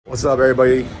What's up,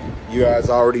 everybody? You guys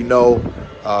already know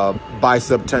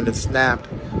bicep tendon snapped.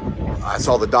 I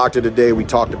saw the doctor today. We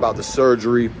talked about the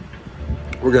surgery.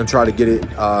 We're going to try to get it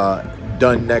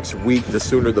done next week. The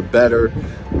sooner the better,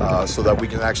 so that we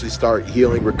can actually start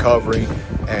healing, recovering,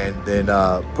 and then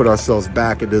put ourselves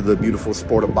back into the beautiful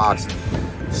sport of boxing.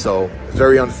 So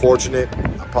very unfortunate.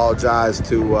 I apologize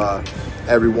to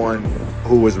everyone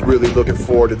who was really looking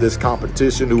forward to this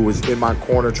competition, who was in my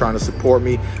corner trying to support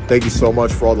me. Thank you so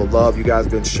much for all the love you guys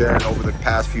have been sharing over the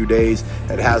past few days.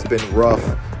 It has been rough.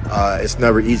 It's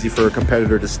never easy for a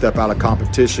competitor to step out of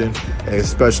competition,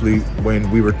 especially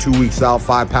when we were 2 weeks out,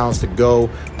 5 pounds to go,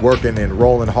 working and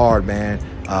rolling hard, man.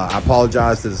 I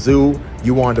apologize to Zoo.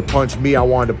 You wanted to punch me, I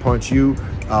wanted to punch you.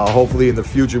 Hopefully in the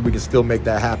future we can still make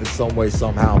that happen some way,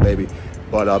 somehow, baby.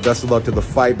 But best of luck to the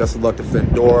fight. Best of luck to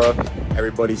Fendora.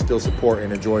 Everybody still support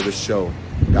and enjoy the show.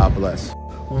 God bless.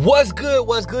 What's good?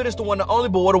 What's good? It's the one and only,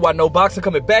 but what do I know? Boxing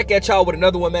coming back at y'all with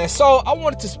another one, man. So I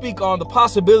wanted to speak on the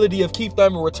possibility of Keith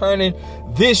Thurman returning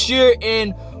this year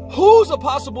and who's a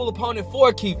possible opponent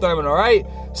for Keith Thurman, all right?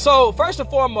 So first and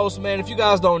foremost, man, if you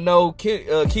guys don't know, Keith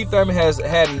Thurman has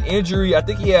had an injury. I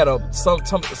think he had some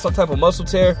type of muscle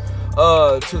tear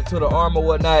to the arm or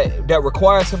whatnot that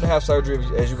requires him to have surgery,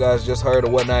 as you guys just heard,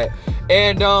 or whatnot.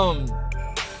 And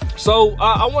so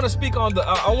I want to speak on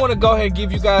I want to go ahead and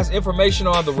give you guys information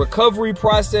on the recovery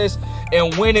process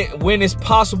and when it's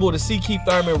possible to see Keith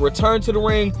Thurman return to the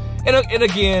ring, and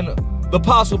again, the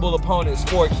possible opponents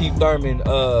for Keith Thurman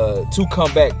to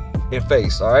come back and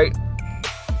face. All right.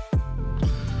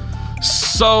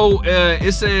 So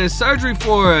it says surgery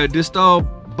for a distal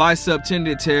bicep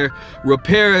tendon tear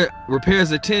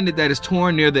repairs a tendon that is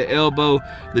torn near the elbow.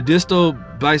 The distal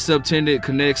bicep tendon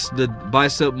connects the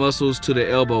bicep muscles to the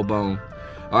elbow bone.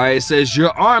 All right, it says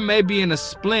your arm may be in a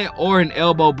splint or an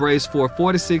elbow brace for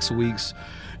 4 to 6 weeks.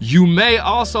 You may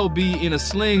also be in a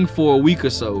sling for a week or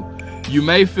so. You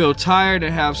may feel tired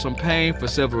and have some pain for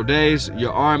several days.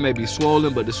 Your arm may be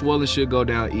swollen, but the swelling should go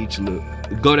down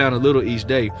a little each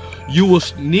day. You will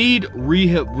need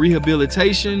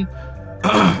rehabilitation.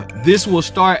 This will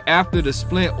start after the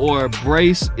splint or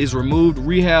brace is removed.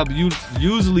 Rehab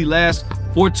usually lasts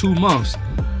for 2 months.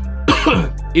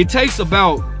 It takes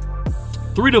about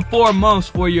 3 to 4 months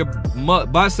for your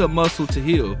bicep muscle to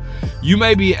heal. You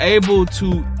may be able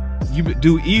to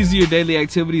do easier daily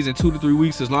activities in 2 to 3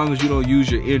 weeks as long as you don't use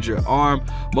your injured arm.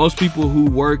 Most people who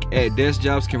work at desk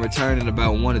jobs can return in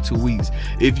about 1 to 2 weeks.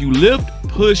 If you lift,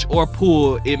 push, or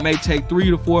pull, it may take 3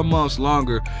 to 4 months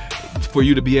longer for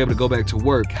you to be able to go back to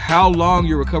work. How long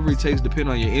your recovery takes depends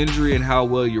on your injury and how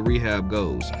well your rehab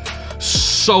goes.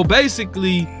 So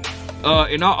basically, all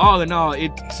in all,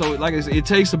 like I said, it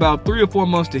takes about 3 or 4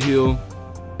 months to heal,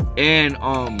 and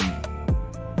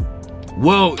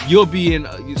well, you'll be in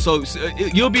a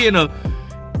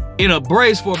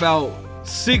brace for about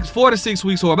 4 to 6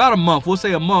 weeks, or about a month. We'll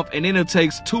say a month, and then it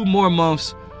takes 2 more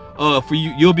months for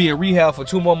you. You'll be in rehab for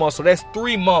 2 more months, so that's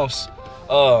 3 months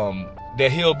that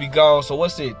he'll be gone. So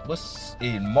what's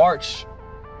in March,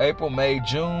 April, May,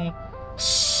 June?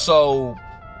 So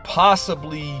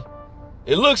possibly,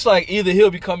 it looks like either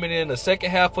he'll be coming in the second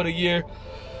half of the year,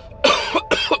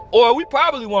 or we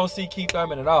probably won't see Keith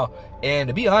Thurman at all. And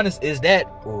to be honest, is that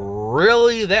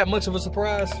really that much of a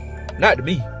surprise? Not to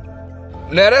me.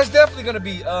 Now that's definitely gonna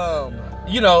be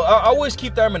I wish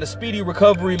Keith Thurman a speedy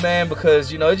recovery, man,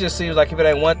 because it just seems like if it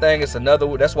ain't one thing, it's another.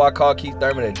 That's why I call Keith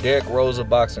Thurman a Derrick Rose of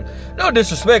boxing. No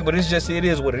disrespect, but it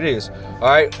is what it is. All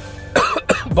right.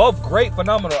 Both great,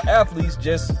 phenomenal athletes,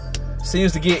 just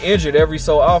seems to get injured every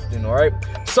so often. All right.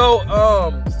 So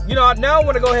now I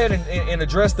want to go ahead and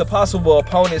address the possible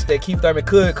opponents that Keith Thurman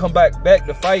could come back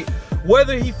to fight.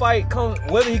 Whether he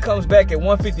comes back at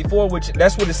 154, which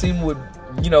that's what it seemed would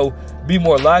be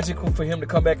more logical for him to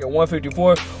come back at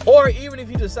 154, or even if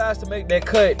he decides to make that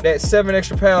cut, that 7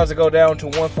 extra pounds, to go down to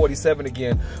 147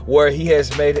 again, where he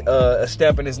has made a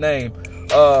stamp in his name,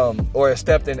 or a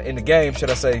stamp in the game, should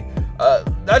I say. I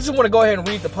just want to go ahead and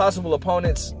read the possible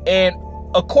opponents, and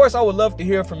of course I would love to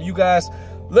hear from you guys.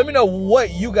 Let me know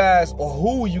what you guys, or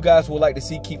who you guys would like to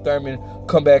see Keith Thurman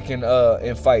come back and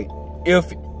fight, if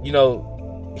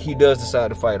he does decide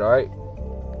to fight. All right.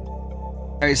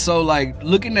 All right, so like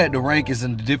looking at the rankings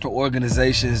in the different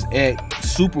organizations at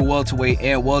super welterweight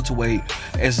and welterweight,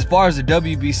 as far as the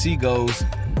WBC goes,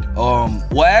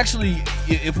 well, actually,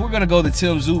 if we're gonna go the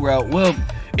Tim Tszyu route, well,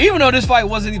 even though this fight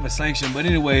wasn't even sanctioned, but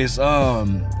anyways,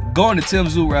 going the Tim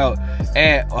Tszyu route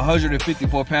at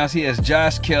 154 pounds. He has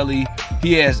Josh Kelly.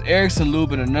 He has Erickson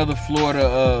Lubin, another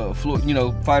Florida,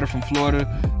 fighter from Florida.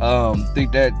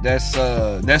 Think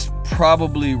that's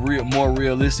probably more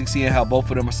realistic, seeing how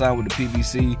both of them are signed with the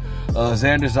PBC.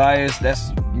 Xander Zayas,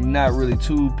 that's not really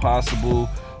too possible.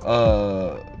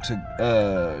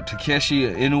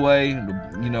 Takeshi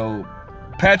Inoue,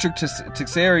 Patrick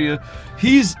Teixeira,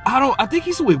 I think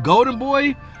he's with Golden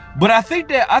Boy, but I think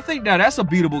now that's a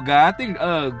beatable guy. I think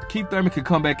Keith Thurman could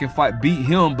come back and beat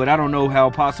him, but I don't know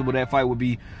how possible that fight would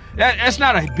be. That's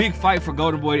not a big fight for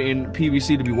Golden Boy and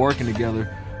PBC to be working together.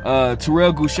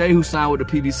 Terrell Goucher, who signed with the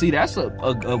PBC, that's a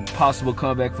possible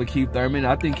comeback for Keith Thurman.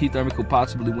 I think Keith Thurman could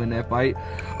possibly win that fight.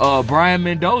 Brian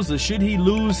Mendoza, should he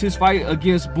lose his fight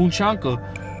against Bunchanka,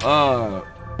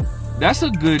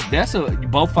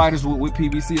 both fighters with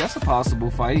PBC. That's a possible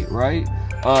fight, right?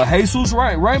 Jesus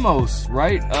Ramos,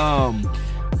 right?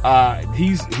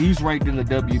 He's ranked in the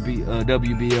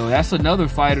WBO. That's another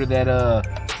fighter that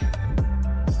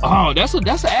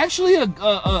that's actually a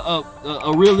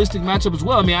realistic matchup as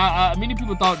well. I mean, many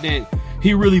people thought that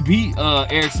he really beat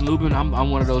Erickson Lubin. I'm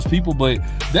one of those people, but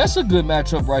that's a good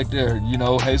matchup right there.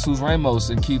 Jesus Ramos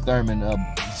and Keith Thurman,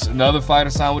 another fighter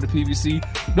signed with the PBC.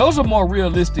 Those are more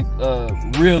realistic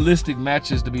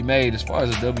matches to be made as far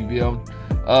as the WBO.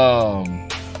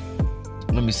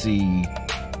 Let me see.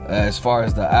 As far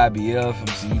as the IBF, let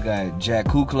me see. You got Jack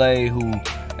Kukle, who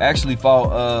actually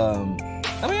fought.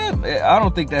 I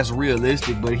don't think that's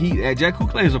realistic, but Jack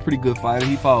Kukle is a pretty good fighter.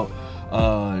 He fought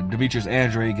Demetrius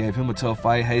Andre, gave him a tough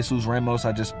fight. Jesus Ramos,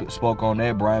 I just spoke on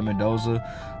that. Brian Mendoza,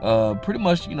 pretty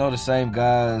much the same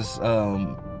guys.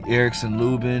 Erickson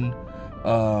Lubin,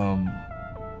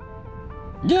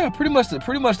 yeah, pretty much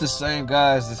the same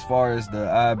guys as far as the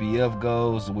IBF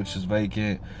goes, which is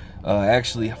vacant.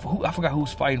 Actually, I forgot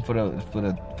who's fighting for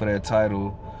that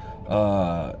title.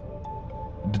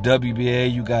 The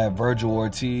WBA, you got Virgil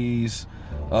Ortiz.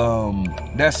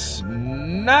 That's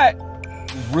not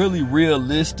really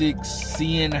realistic,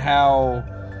 seeing how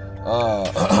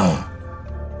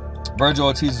Virgil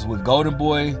Ortiz is with Golden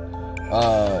Boy.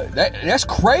 That's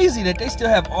crazy that they still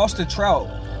have Austin Trout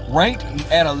ranked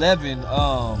at 11.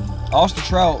 Austin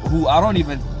Trout, who I don't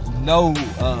even know.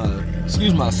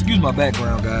 Excuse my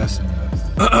background, guys.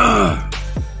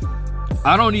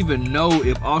 I don't even know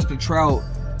if Austin Trout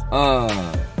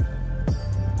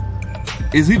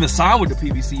is even signed with the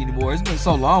PBC anymore. It's been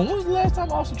so long. When was the last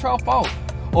time Austin Trout fought?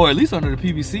 Or at least under the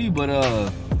PBC, but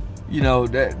that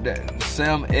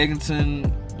Sam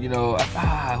Egginton,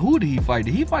 who did he fight?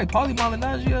 Did he fight Paulie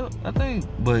Malignaggia? I think.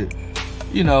 But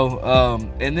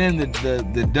and then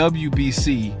the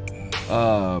WBC,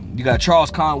 you got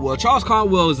Charles Conwell. Charles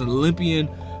Conwell is an Olympian.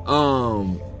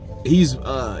 He's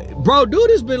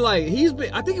dude has been I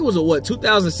think it was a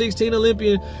 2016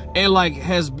 Olympian, and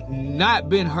has not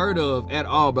been heard of at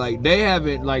all. But they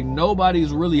haven't,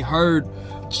 nobody's really heard.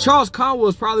 Charles Conwell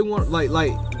is probably one of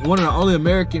the only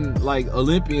American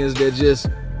Olympians that just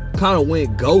kind of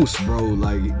went ghost, bro.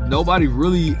 Nobody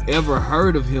really ever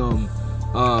heard of him.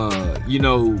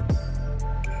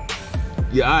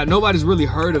 Nobody's really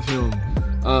heard of him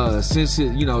since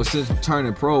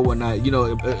turning pro and whatnot,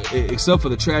 except for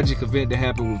the tragic event that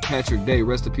happened with Patrick Day.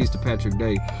 Rest in peace to Patrick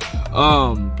Day.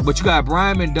 But you got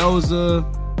Brian Mendoza.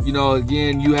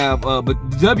 Again, you have but the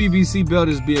WBC belt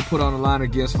is being put on the line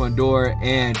against Fundora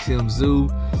and Tim Tszyu.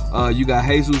 You got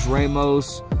Jesus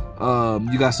Ramos.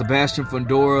 You got Sebastian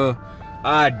Fundora.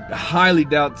 I highly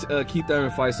doubt Keith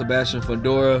Thurman fights Sebastian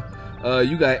Fundora.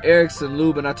 You got Erickson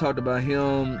Lubin. I talked about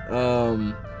him.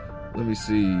 Let me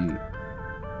see.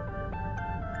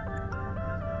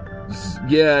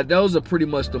 Yeah, those are pretty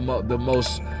much the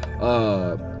most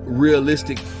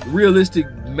realistic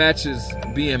matches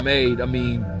being made. I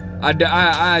mean, I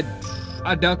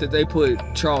doubt that they put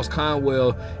Charles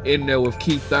Conwell in there with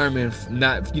Keith Thurman,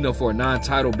 not for a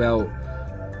non-title bout.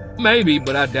 Maybe,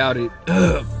 but I doubt it.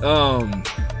 The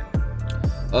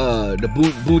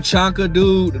Bunchanka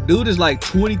dude is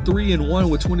 23-1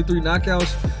 with 23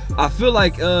 knockouts. I feel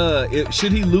like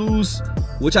should he lose,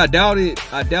 which I doubt it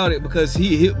because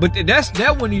but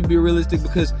that wouldn't even be realistic,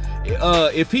 because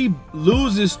if he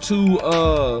loses to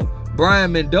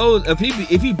Brian Mendoza,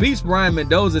 if he beats Brian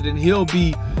Mendoza, then he'll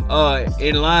be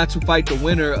in line to fight the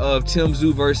winner of Tim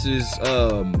Tszyu versus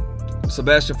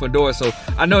Sebastian Fundora. So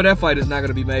I know that fight is not going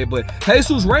to be made, but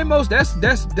Jesus Ramos, that's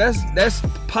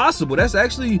possible. That's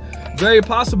actually very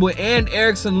possible. And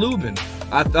Erickson Lubin,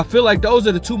 I feel like those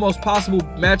are the two most possible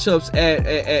matchups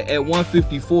at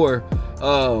 154.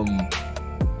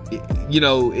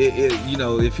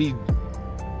 If he,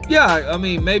 yeah, I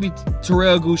mean, maybe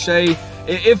Terrell Goucher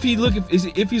if he's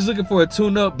looking for a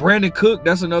tune-up, Brandon Cook,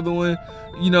 that's another one.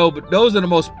 You know, but those are the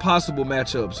most possible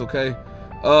matchups. Okay.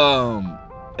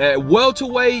 At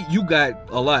welterweight, you got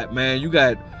a lot, man. You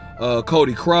got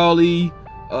Cody Crawley.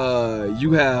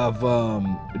 You have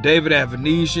David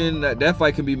Avanesian. That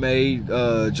fight can be made.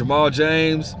 Jamal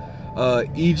James.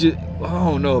 Egypt. I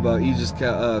don't know about Aegis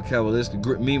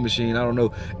Kavalevsky, Mean Machine. I don't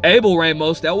know. Abel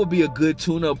Ramos. That would be a good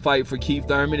tune-up fight for Keith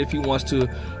Thurman if he wants to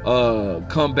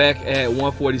come back at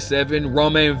 147.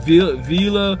 Romain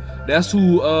Villa. That's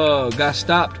who got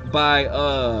stopped by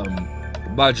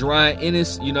Jerian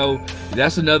Ennis. You know,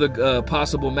 that's another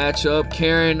possible matchup.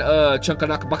 Karen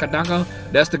Chunkanaka Bakadaka,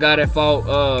 that's the guy that fought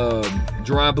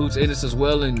Jerian Boots Ennis as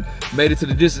well and made it to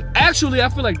the distance. Actually, I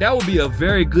feel like that would be a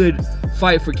very good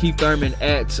fight for Keith Thurman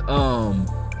at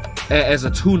as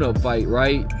a tune-up fight,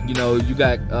 right? You know, you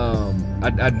got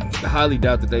I highly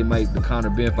doubt that they make the Conor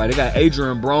Benn fight. They got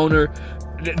Adrian Broner.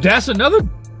 That's another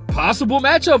possible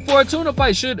matchup for a tune-up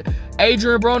fight. Should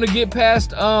Adrian Broner get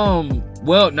past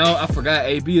well, no, I forgot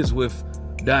AB is with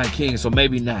Don King, so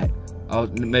maybe not.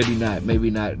 Maybe not.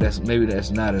 Maybe that's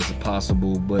not as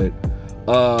possible. But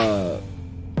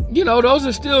you know, those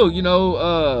are still, you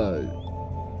know,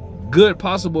 good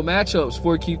possible matchups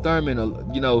for Keith Thurman.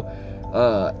 You know,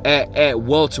 at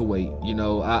welterweight. You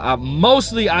know,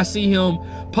 I see him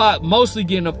mostly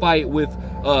getting a fight with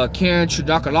Karen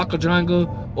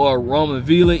Chudaka or Roman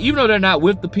Villa. Even though they're not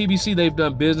with the PBC, they've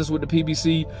done business with the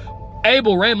PBC.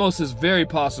 Abel Ramos is very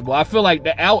possible. I feel like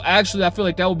I feel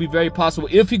like that would be very possible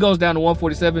if he goes down to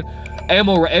 147.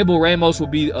 Abel Ramos will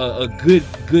be a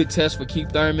good test for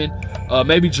Keith Thurman.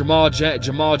 Maybe Jamal James,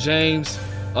 David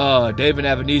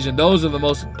Avanesian. Those are the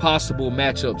most possible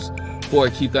matchups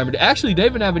for Keith Thurman. Actually,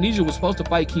 David Avanesian was supposed to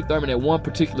fight Keith Thurman at one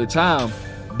particular time,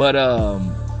 but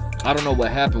I don't know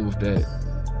what happened with that.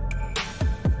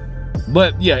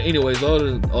 But yeah, anyways,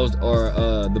 those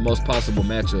are the most possible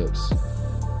matchups.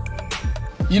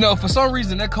 You know, for some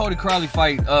reason, that Cody Crowley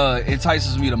fight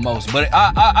entices me the most. But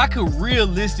I could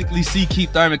realistically see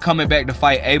Keith Thurman coming back to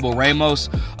fight Abel Ramos,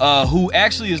 who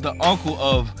actually is the uncle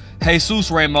of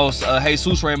Jesus Ramos.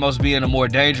 Jesus Ramos being a more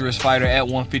dangerous fighter at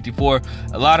 154.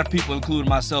 A lot of people, including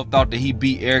myself, thought that he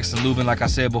beat Erickson Lubin, like I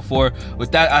said before.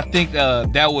 With that, I think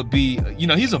that would be, you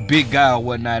know, he's a big guy or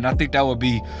whatnot, and I think that would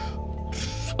be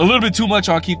a little bit too much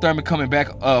on Keith Thurman coming back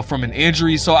from an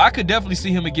injury. So I could definitely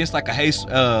see him against like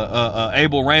a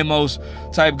Abel Ramos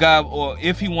type guy, or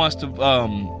if he wants to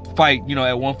fight, you know,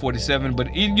 at 147.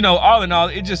 But, you know, all in all,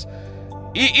 it just,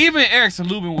 even Erickson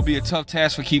Lubin will be a tough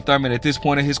task for Keith Thurman at this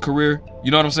point in his career.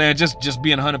 You know what I'm saying? Just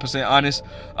being 100% honest.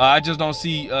 I just don't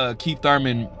see Keith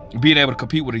Thurman being able to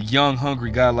compete with a young,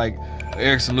 hungry guy like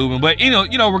Erickson Lubin. But, you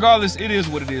know, regardless, it is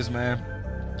what it is, man.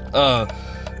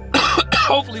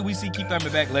 Hopefully we see Keith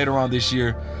Thurman back later on this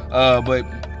year. But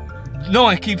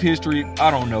knowing Keith history, I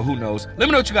don't know. Who knows? Let me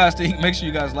know what you guys think. Make sure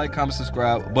you guys like, comment,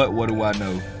 subscribe. But what do I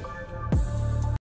know?